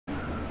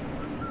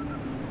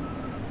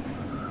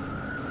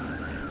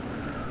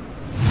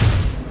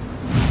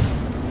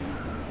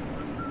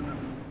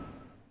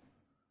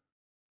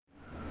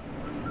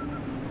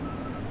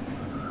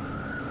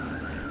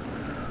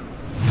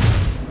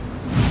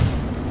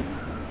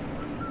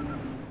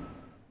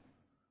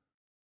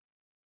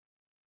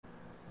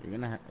You're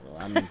gonna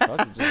I mean,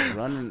 fuck it, just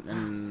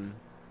run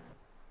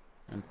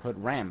and put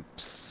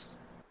ramps.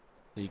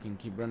 So you can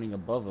keep running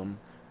above them,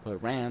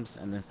 put ramps,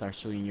 and then start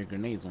shooting your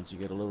grenades once you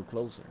get a little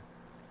closer.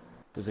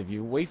 Because if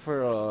you wait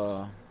for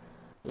a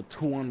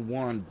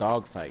 2-on-1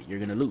 dogfight, you're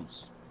gonna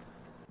lose.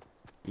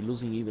 You're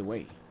losing either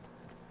way.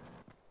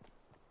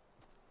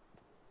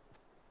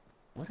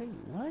 What are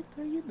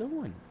you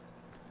doing?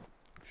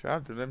 Shut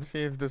up, dude. Let me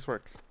see if this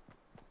works.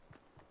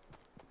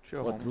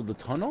 Chill, What, homie. through the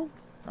tunnel?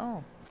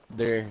 No.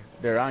 They're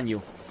on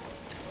you.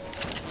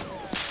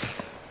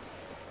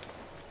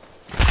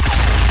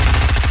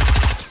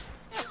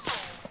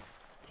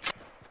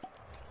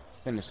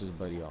 Finish this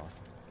buddy off.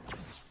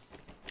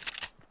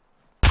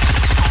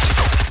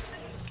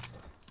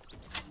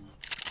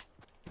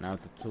 Now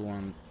it's a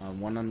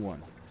 1-on-1.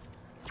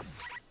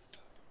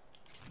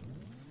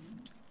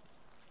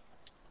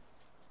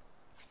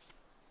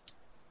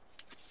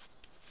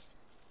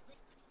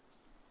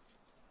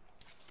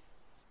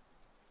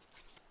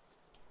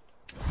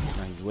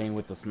 Now he's waiting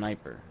with the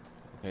sniper.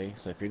 Okay,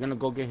 so if you're gonna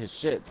go get his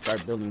shit,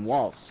 start building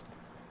walls.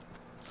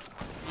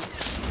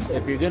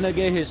 If you're gonna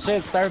get his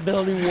shit, start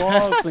building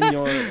walls,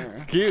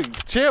 senor.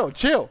 Chill.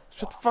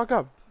 Shut the fuck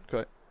up.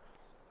 Good.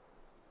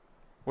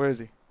 Where is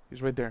he?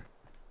 He's right there.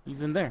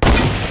 He's in there. There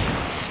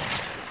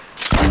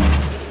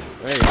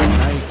you go.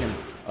 Now you can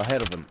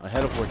ahead of him,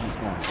 ahead of where he's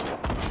going.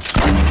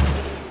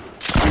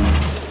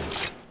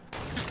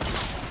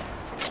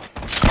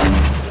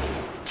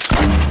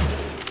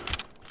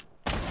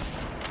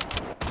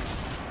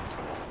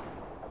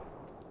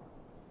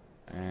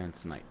 And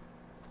snipe.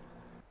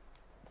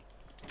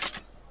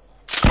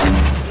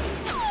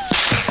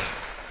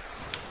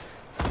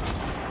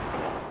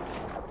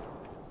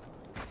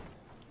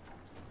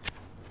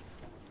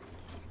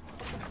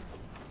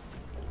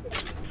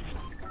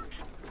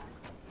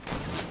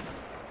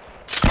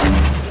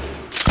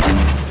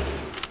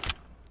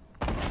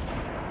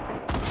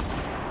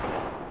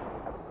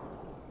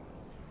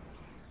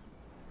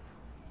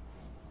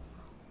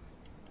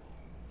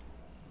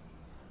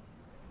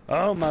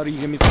 Oh, Mauri, you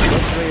get me so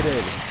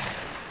frustrated.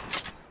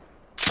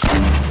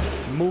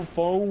 Move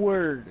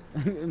forward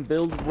and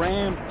build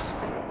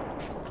ramps.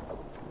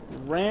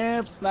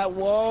 Ramps, not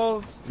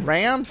walls.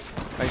 Ramps?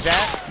 Like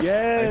that?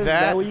 Yes, like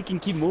that way you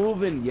can keep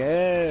moving.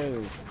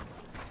 Yes.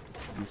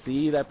 You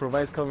see, that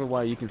provides cover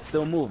while you can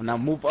still move. Now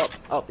move up.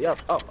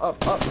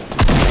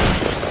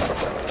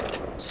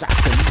 Shot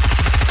him.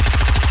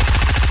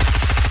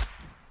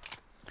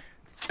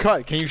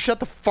 Cut, can you shut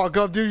the fuck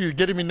up, dude? You're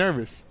getting me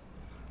nervous.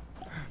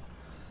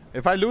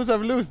 If I lose, I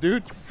lose,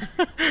 dude.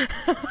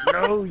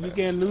 No, you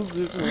can't lose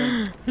this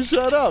one.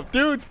 Shut up,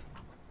 dude.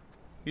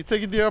 He's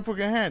taking the upper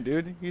hand,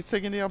 dude. He's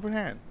taking the upper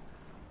hand.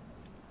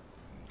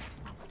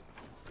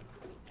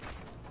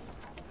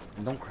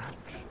 And don't crouch.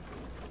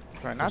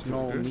 Try not There's to,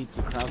 no dude. need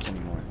to crouch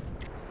anymore.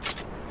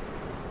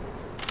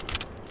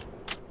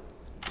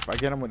 If I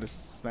get him with a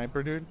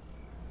sniper, dude.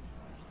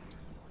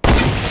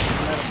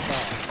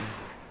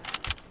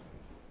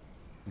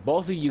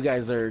 Both of you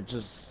guys are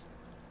just...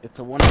 It's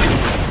a one...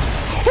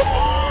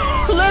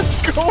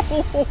 Let's go!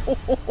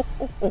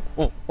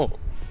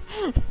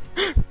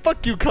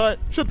 Fuck you, Cut.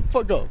 Shut the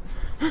fuck up.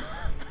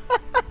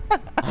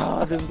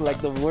 Oh, this is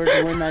like the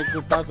worst win I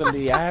could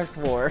possibly ask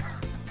for.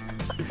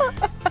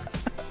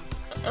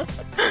 Oh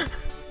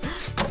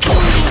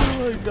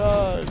my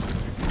god.